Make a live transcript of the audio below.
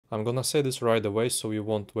I'm gonna say this right away so you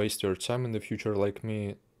won't waste your time in the future like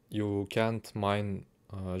me. You can't mine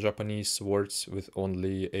Japanese words with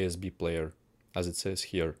only asbplayer, as it says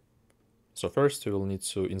here. So first you will need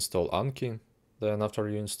to install Anki. Then after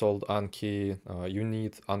you installed Anki, you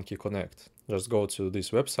need Anki Connect. Just go to this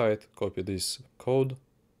website, copy this code,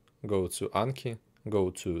 go to Anki, go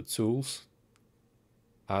to Tools,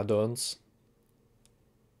 Add-ons,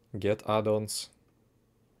 Get Add-ons,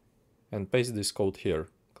 and paste this code here.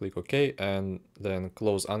 Click OK and then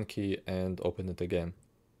close Anki and open it again.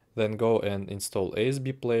 Then go and install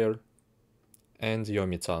asbplayer and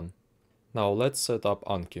Yomitan. Now let's set up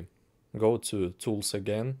Anki. Go to Tools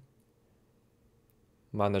again,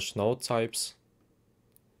 Manage Node Types,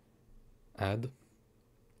 Add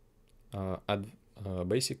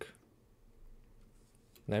Basic,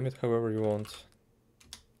 name it however you want.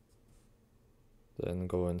 Then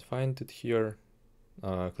go and find it here,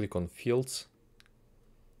 click on Fields,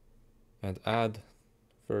 and add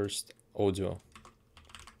first audio,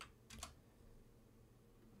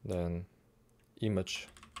 then image,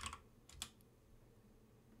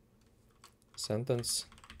 sentence,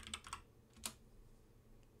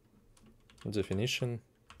 definition,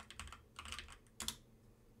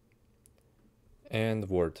 and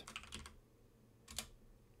word.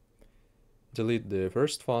 Delete the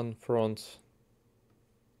first one, front,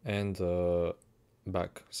 and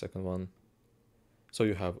back, second one. So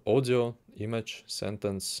you have audio, image,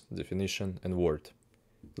 sentence, definition, and word.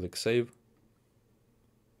 Click save.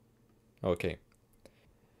 Okay.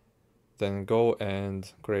 Then go and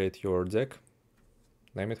create your deck.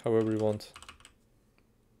 Name it however you want.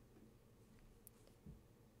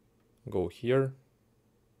 Go here,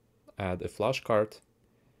 add a flashcard.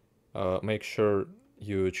 Make sure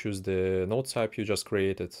you choose the node type you just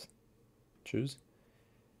created. Choose.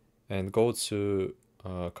 And go to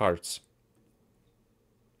cards.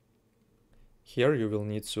 Here you will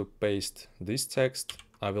need to paste this text.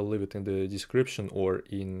 I will leave it in the description or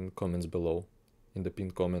in comments below, in the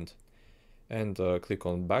pinned comment. And click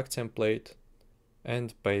on back template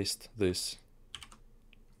and paste this.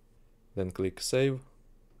 Then click save.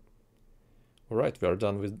 Alright, we are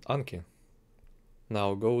done with Anki.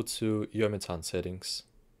 Now go to Yomitan settings.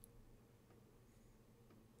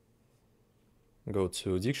 Go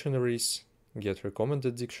to dictionaries, get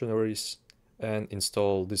recommended dictionaries, and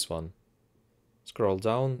install this one. Scroll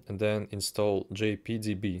down and then install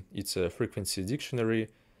JPDB. It's a frequency dictionary.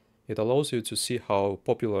 It allows you to see how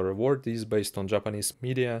popular a word is based on Japanese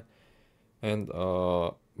media, and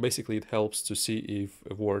basically it helps to see if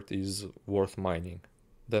a word is worth mining.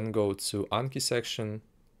 Then go to Anki section,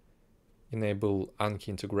 enable Anki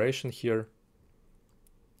integration here.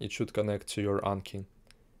 It should connect to your Anki.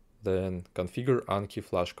 Then configure Anki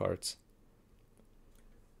flashcards.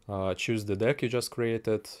 Choose the deck you just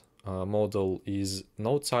created. Model is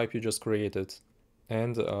node type you just created.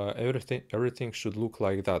 And everything should look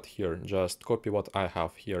like that here. Just copy what I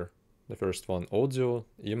have here. The first one, audio,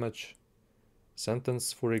 image,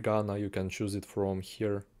 sentence furigana, you can choose it from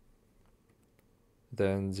here.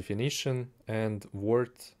 Then definition and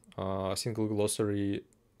word, single glossary,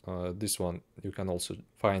 this one, you can also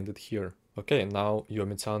find it here. Okay, now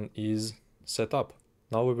Yomitan is set up.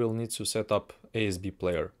 Now we will need to set up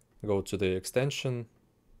asbplayer. Go to the extension,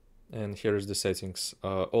 and here's the settings.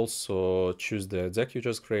 Also choose the deck you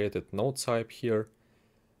just created, node type here,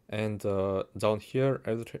 and down here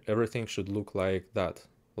everything should look like that,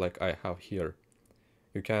 like I have here.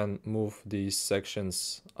 You can move these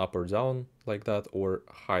sections up or down like that, or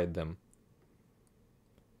hide them.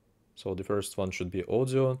 So the first one should be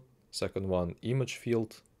audio, second one image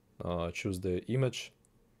field, choose the image.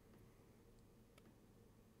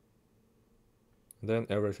 Then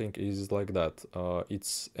everything is like that,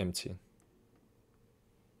 it's empty.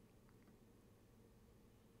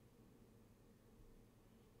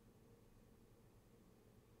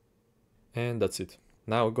 And that's it.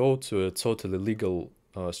 Now go to a totally legal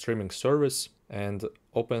streaming service and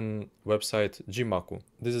open website Jimaku.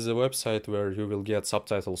 This is a website where you will get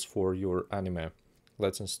subtitles for your anime.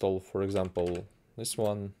 Let's install, for example, this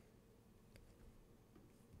one.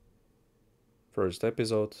 First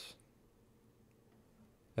episode.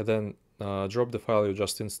 And then drop the file you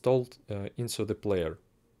just installed into the player.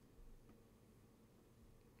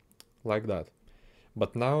 Like that.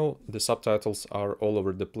 But now the subtitles are all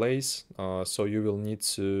over the place, so you will need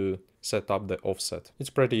to set up the offset. It's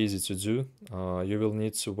pretty easy to do. You will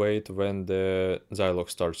need to wait when the dialogue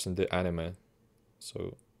starts in the anime.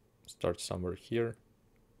 So start somewhere here.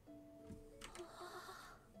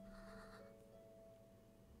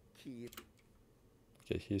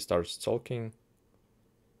 Okay, he starts talking.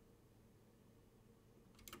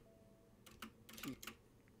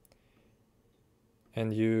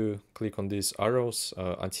 and you click on these arrows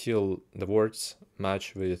until the words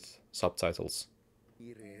match with subtitles.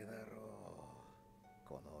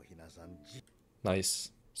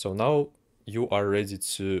 Nice. So now you are ready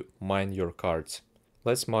to mine your cards.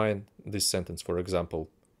 Let's mine this sentence, for example.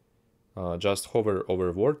 Just hover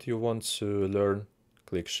over word you want to learn,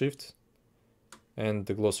 click Shift, and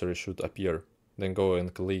the glossary should appear. Then go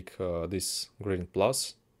and click this green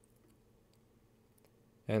plus,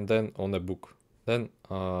 and then on a book. Then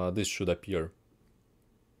this should appear.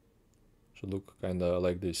 Should look kinda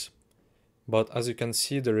like this. But as you can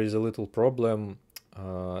see, there is a little problem.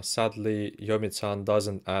 Sadly, Yomitan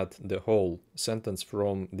doesn't add the whole sentence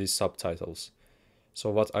from these subtitles. So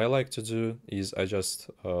what I like to do is I just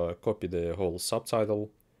copy the whole subtitle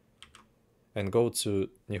and go to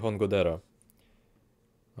Nihongo Dera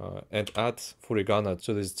and add furigana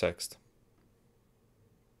to this text.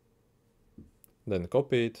 Then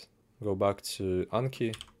copy it, go back to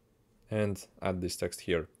Anki and add this text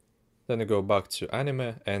here. Then you go back to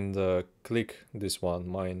anime and click this one,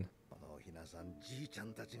 mine.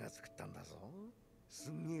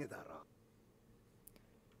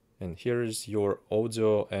 And here is your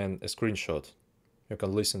audio and a screenshot. You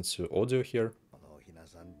can listen to audio here.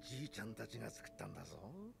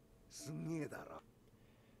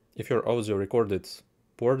 If your audio recorded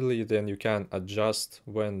poorly, then you can adjust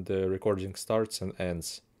when the recording starts and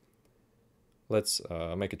ends. Let's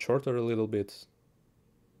make it shorter a little bit.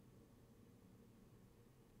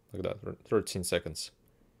 Like that, 13 seconds.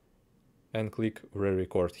 And click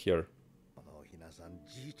re-record here.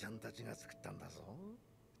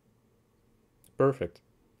 Perfect.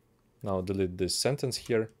 Now delete this sentence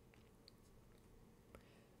here.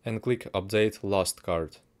 And click update last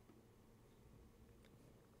card.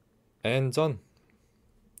 And done.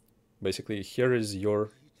 Basically, here is your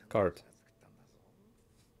card.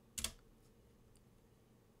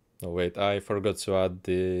 No, wait, I forgot to add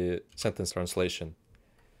the sentence translation.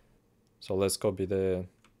 So let's copy the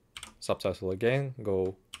subtitle again,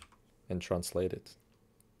 go and translate it.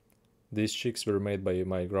 These chicks were made by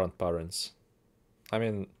my grandparents. I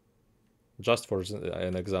mean, just for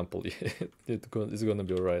an example, it's gonna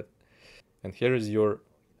be alright. And here is your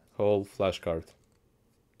whole flashcard.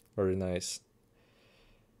 Very nice.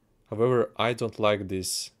 However, I don't like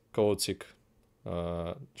this chaotic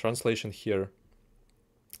translation here.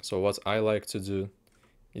 So what I like to do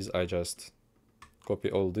is I just copy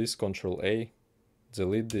all this, Ctrl A,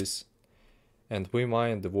 delete this, and we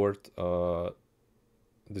mine the word,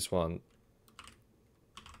 this one.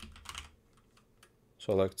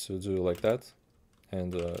 So I like to do like that,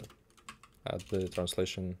 and add the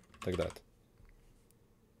translation like that.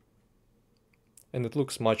 And it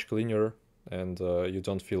looks much cleaner, and you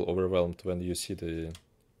don't feel overwhelmed when you see the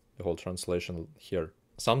whole translation here.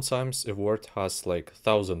 Sometimes a word has like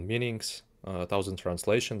 1,000 meanings, 1,000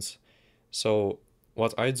 translations. So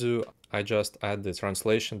what I do, I just add the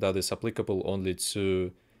translation that is applicable only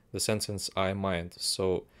to the sentence I mined.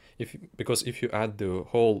 So because if you add the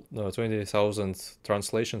whole 20,000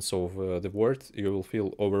 translations of the word, you will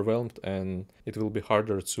feel overwhelmed and it will be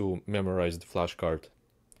harder to memorize the flashcard.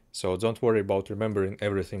 So don't worry about remembering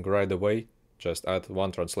everything right away. Just add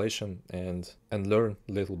one translation and learn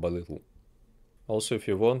little by little. Also, if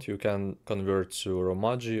you want, you can convert to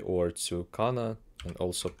Romaji or to Kana and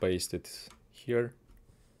also paste it here.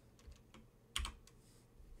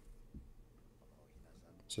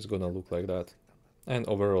 So it's gonna look like that. And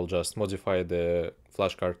overall, just modify the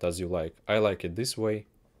flashcard as you like. I like it this way,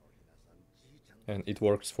 and it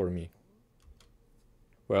works for me.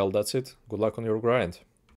 Well, that's it. Good luck on your grind.